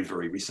 very,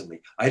 very recently.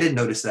 I didn't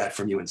notice that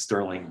from you in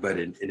Stirling, but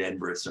in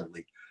Edinburgh,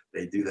 certainly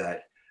they do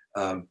that.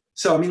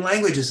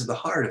 Language is at the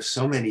heart of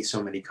so many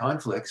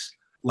conflicts.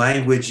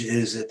 Language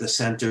is at the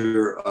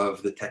center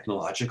of the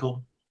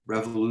technological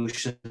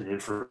revolution,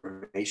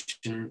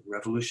 information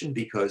revolution,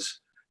 because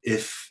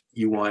if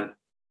you want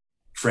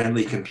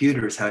friendly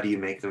computers, how do you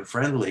make them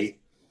friendly?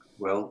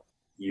 Well,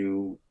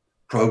 you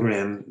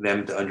program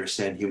them to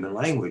understand human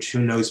language.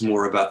 Who knows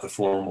more about the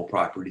formal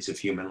properties of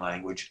human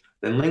language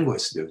than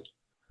linguists do?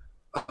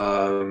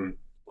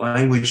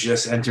 Language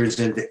just enters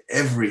into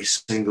every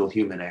single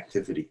human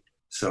activity.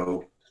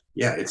 So,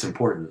 yeah, it's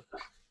important.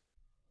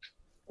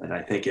 And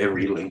I think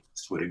every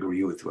linguist would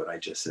agree with what I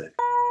just said.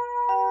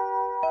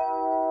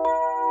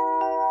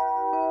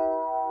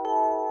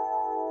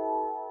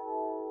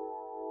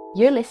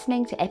 You're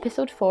listening to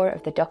episode 4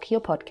 of the Docio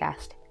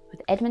podcast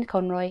with Edmund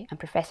Conroy and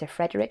Professor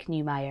Frederick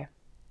Newmeyer.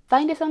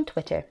 Find us on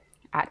Twitter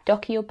at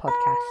Docio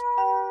Podcast.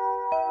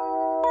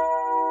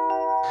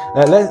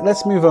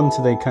 Let's move on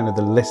to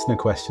the listener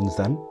questions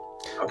then.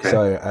 Okay.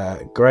 So,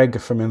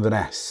 Greg from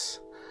Inverness,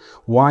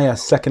 why are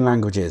second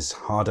languages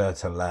harder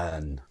to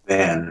learn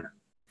than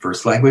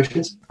first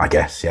languages? I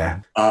guess,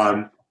 yeah.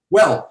 They're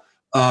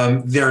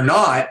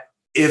not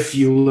if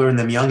you learn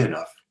them young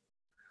enough.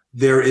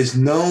 There is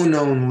no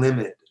known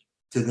limit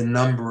to the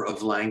number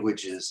of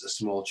languages a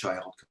small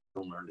child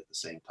can learn at the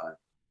same time.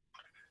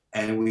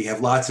 And we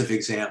have lots of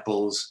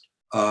examples.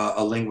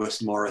 A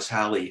linguist, Maurice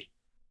Halley,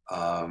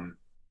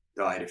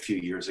 died a few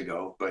years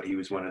ago, but he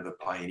was one of the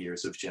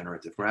pioneers of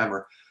generative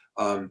grammar.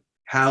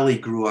 Halley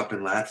grew up in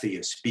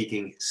Latvia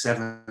speaking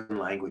 7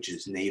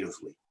 languages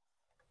natively.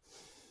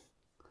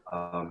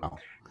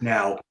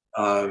 Now,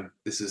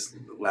 this is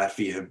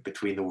Latvia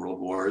between the world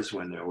wars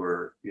when there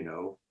were,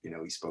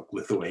 he spoke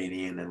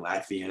Lithuanian and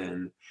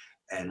Latvian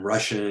and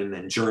Russian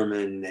and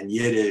German and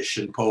Yiddish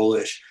and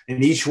Polish.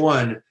 And each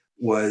one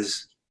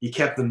he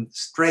kept them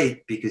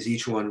straight because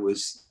each one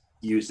was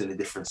used in a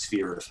different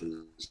sphere of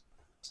his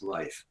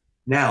life.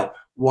 Now,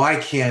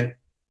 why can't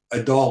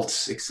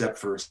adults, except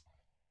for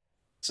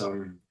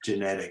some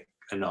genetic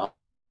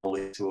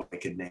anomaly to what I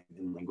could name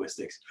in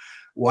linguistics,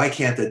 why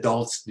can't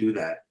adults do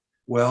that?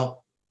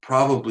 Well,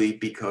 probably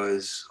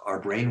because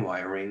our brain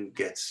wiring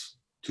gets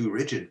too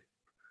rigid.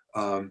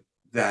 We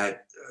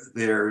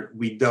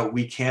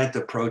can't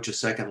approach a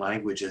second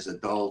language as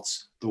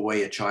adults the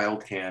way a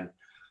child can,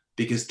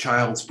 because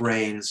child's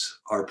brains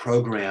are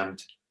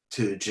programmed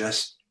to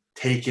just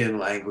take in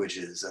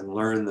languages and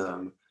learn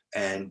them.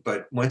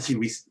 But once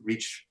you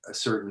reach a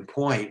certain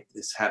point,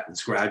 this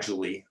happens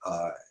gradually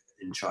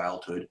in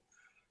childhood.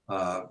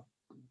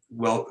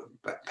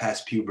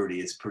 Past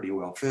puberty, it's pretty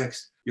well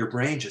fixed. Your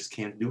brain just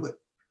can't do it.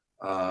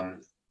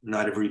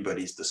 Not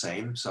everybody's the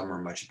same. Some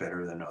are much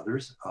better than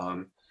others.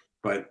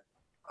 But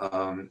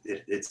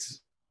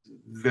it's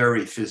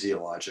very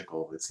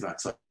physiological. It's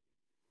not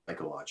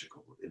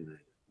psychological in the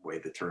way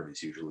the term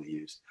is usually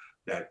used,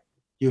 that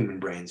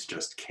human brains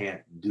just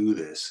can't do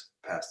this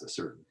past a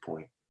certain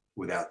point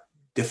without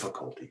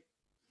difficulty.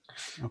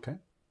 Okay.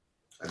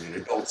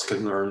 Adults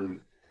can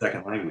learn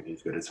second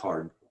languages, but it's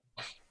hard.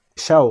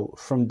 Shell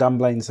from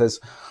Dunblane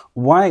says,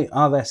 why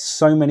are there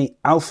so many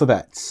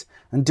alphabets?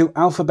 And do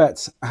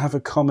alphabets have a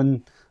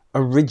common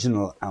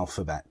original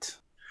alphabet?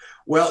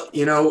 Well,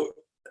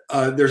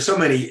 there's so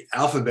many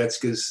alphabets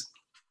because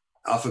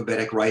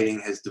alphabetic writing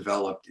has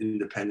developed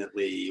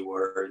independently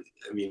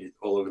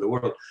all over the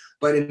world.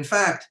 But in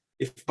fact,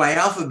 if by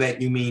alphabet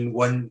you mean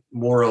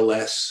more or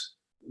less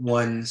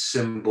one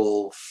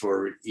symbol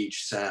for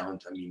each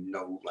sound,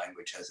 no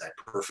language has that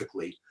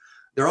perfectly.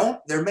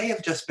 There may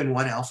have just been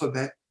one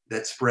alphabet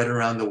that spread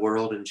around the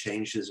world and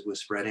changed as it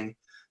was spreading.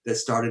 That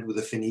started with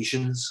the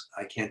Phoenicians.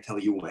 I can't tell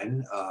you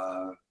when,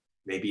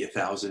 maybe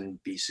 1000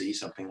 BC,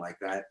 something like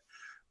that.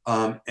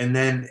 And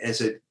then as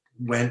it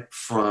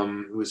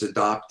was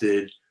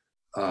adopted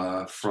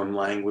from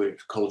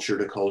language, culture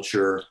to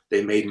culture,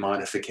 they made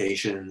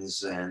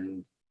modifications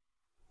and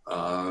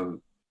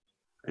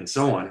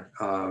so on.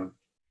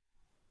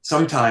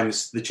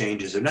 Sometimes the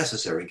changes are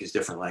necessary because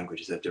different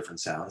languages have different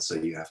sounds, so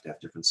you have to have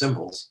different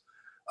symbols.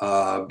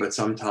 But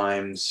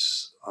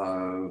sometimes,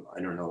 I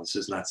don't know, this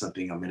is not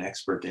something I'm an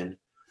expert in,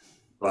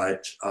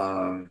 but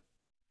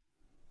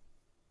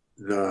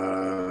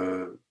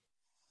the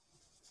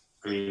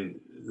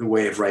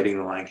way of writing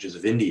the languages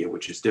of India,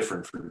 which is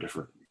different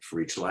for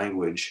each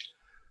language,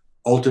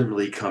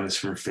 ultimately comes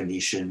from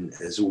Phoenician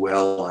as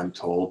well, I'm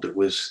told. It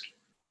was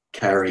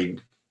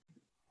carried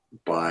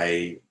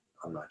by,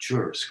 I'm not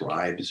sure,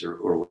 scribes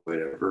or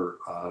whatever.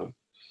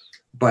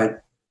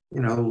 But,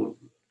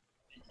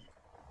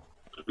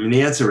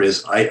 the answer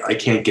is I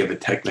can't give a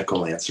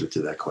technical answer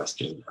to that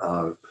question.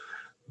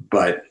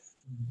 But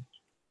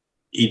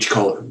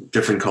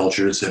different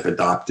cultures have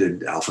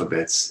adopted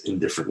alphabets in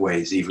different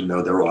ways, even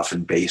though they're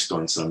often based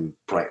on some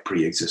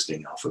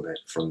pre-existing alphabet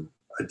from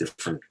a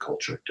different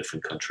culture,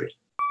 different country.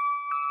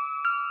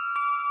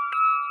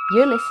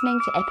 You're listening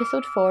to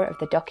episode 4 of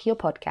the Docio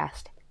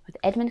podcast with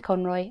Edmund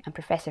Conroy and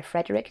Professor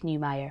Frederick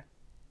Newmeyer.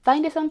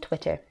 Find us on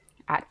Twitter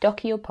at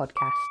Docio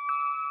Podcast.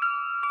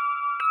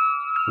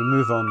 We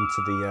move on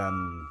to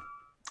the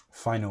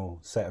final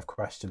set of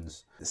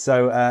questions.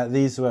 So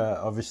these were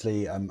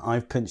obviously,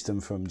 I've pinched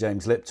them from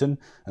James Lipton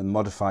and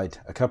modified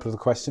a couple of the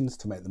questions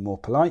to make them more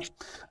polite.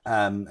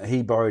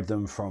 He borrowed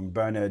them from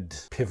Bernard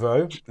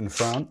Pivot in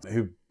France,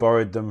 who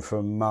borrowed them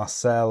from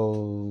Marcel,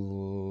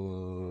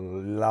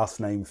 last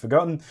name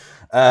forgotten,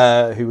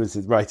 who was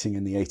writing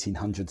in the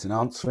 1800s and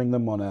answering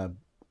them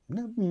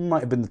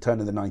might have been the turn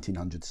of the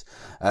 1900s.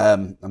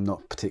 I'm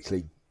not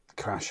particularly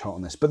crash hot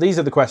on this, but these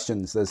are the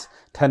questions. There's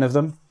 10 of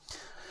them.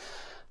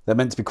 They're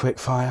meant to be quick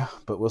fire,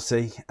 but we'll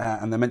see.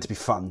 And they're meant to be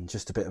fun,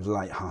 just a bit of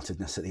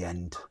lightheartedness at the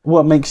end.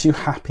 What makes you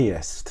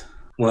happiest?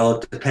 Well,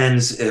 it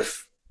depends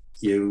if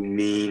you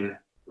mean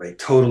like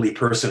totally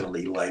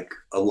personally, like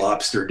a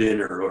lobster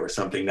dinner or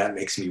something. That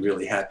makes me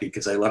really happy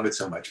because I love it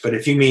so much. But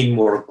if you mean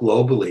more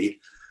globally,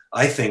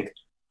 I think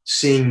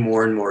seeing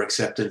more and more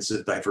acceptance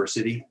of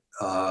diversity.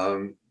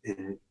 When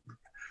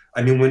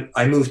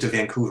I moved to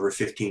Vancouver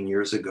 15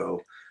 years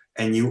ago,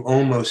 and you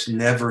almost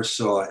never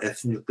saw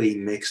ethnically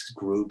mixed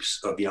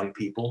groups of young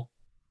people.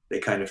 They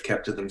kind of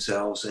kept to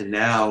themselves. And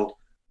now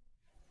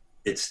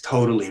it's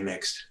totally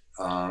mixed.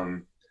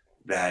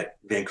 That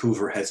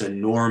Vancouver has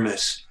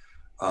enormous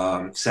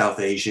South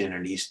Asian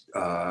and East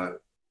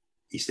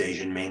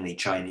Asian, mainly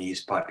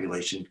Chinese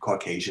population.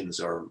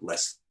 Caucasians are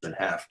less than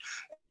half.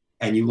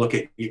 And you look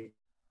at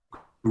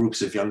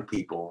groups of young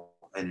people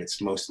and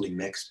it's mostly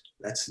mixed.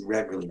 That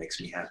really makes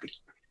me happy.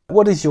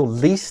 What is your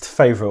least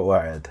favorite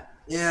word?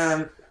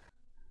 Yeah,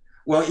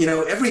 well,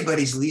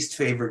 everybody's least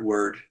favorite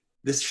word,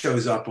 this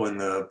shows up on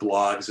the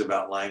blogs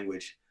about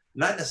language,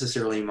 not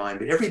necessarily mine,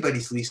 but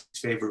everybody's least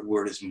favorite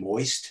word is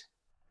moist.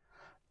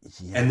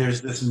 Yeah. And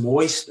there's this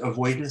moist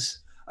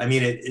avoidance.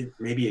 Maybe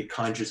it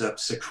conjures up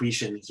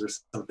secretions or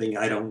something,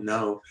 I don't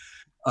know.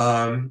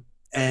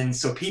 And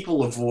so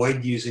people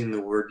avoid using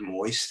the word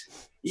moist,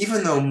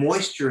 even though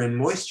moisture and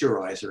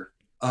moisturizer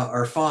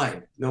are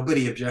fine.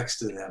 Nobody objects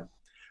to them.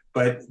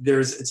 But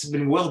it's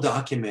been well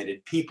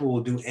documented. People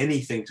will do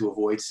anything to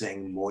avoid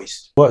saying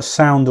moist. What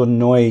sound or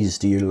noise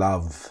do you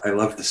love? I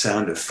love the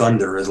sound of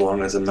thunder as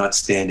long as I'm not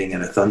standing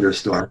in a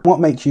thunderstorm. What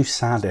makes you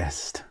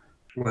saddest?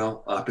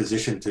 Well,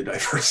 opposition to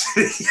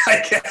diversity,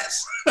 I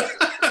guess.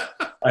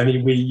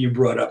 You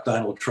brought up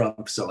Donald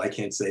Trump, so I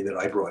can't say that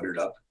I brought it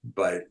up.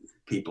 But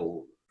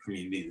people,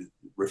 the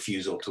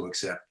refusal to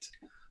accept,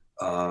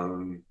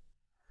 homophobia,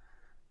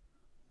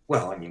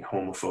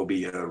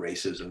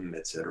 racism,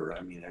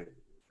 etc.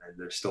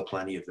 There's still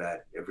plenty of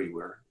that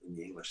everywhere in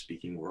the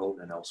English-speaking world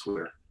and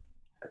elsewhere.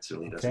 That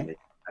certainly doesn't make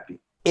me happy.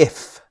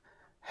 If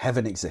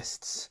heaven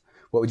exists,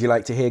 what would you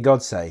like to hear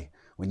God say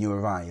when you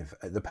arrive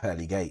at the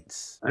pearly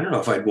gates? I don't know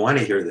if I'd want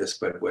to hear this,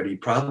 but what he'd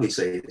probably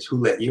say is,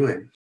 who let you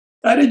in?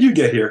 How did you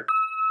get here?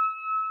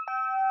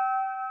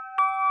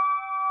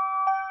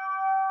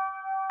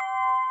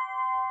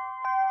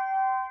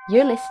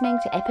 You're listening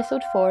to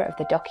episode 4 of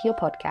the Docio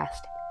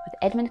podcast with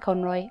Edmund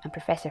Conroy and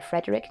Professor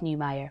Frederick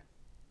Newmeyer.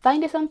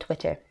 Find us on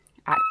Twitter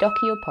at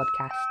Docio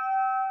Podcast.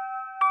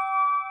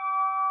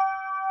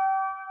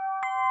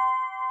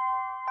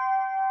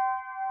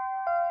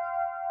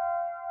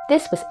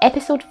 This was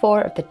episode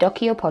 4 of the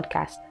Docio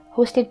podcast,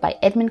 hosted by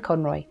Edmund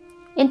Conroy,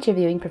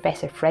 interviewing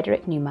Professor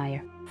Frederick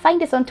Newmeyer.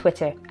 Find us on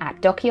Twitter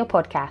at Docio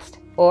Podcast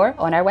or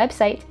on our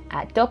website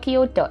at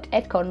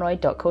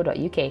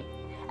docio.edconroy.co.uk.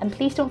 And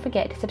please don't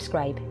forget to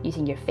subscribe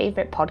using your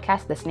favourite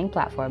podcast listening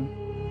platform.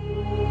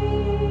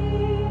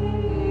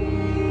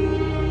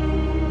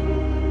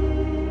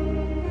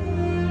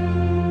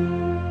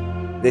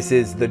 This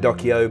is the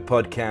Docio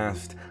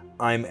podcast.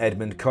 I'm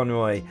Edmund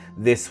Conroy.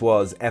 This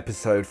was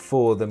episode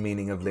 4, The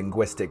Meaning of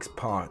Linguistics,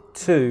 part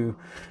 2,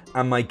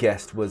 and my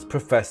guest was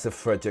Professor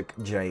Frederick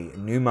J.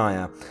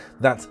 Newmeyer.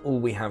 That's all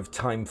we have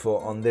time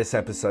for on this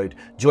episode.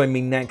 Join me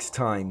next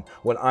time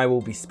when I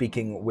will be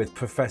speaking with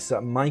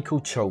Professor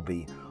Michael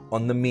Cholby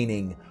on the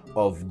meaning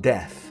of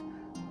death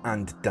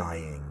and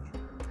dying.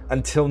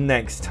 Until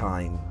next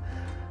time,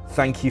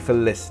 thank you for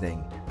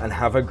listening and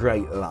have a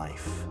great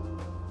life.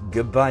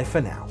 Goodbye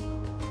for now.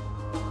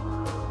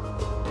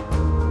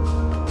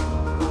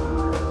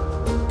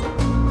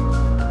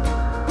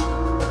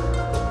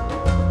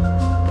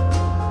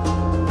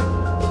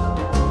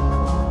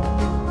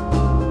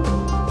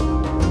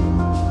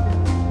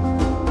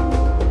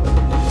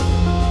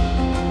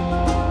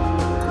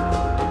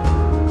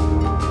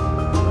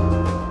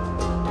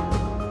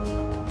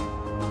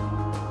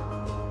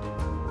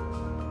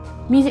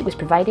 Music was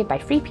provided by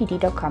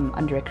freepd.com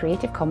under a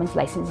Creative Commons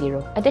License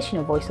 0.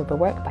 Additional voiceover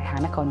work by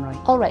Hannah Conroy.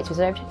 All rights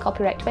reserved.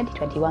 Copyright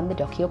 2021, The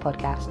Docio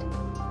Podcast.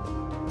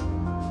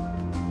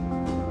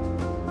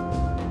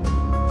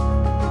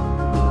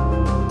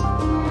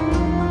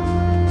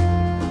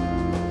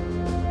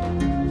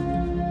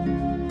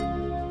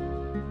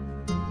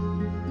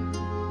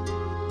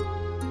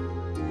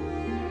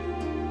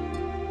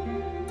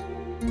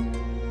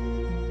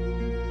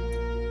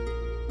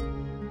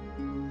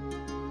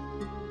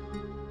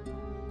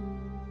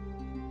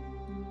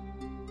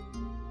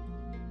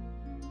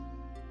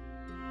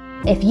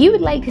 If you would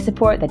like to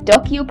support the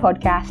Docio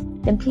podcast,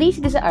 then please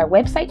visit our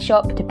website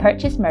shop to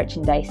purchase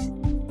merchandise,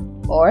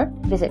 or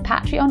visit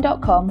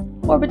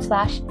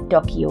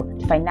patreon.com/Docio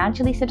to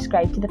financially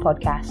subscribe to the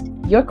podcast.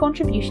 Your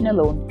contribution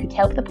alone could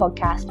help the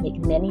podcast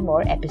make many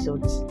more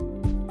episodes.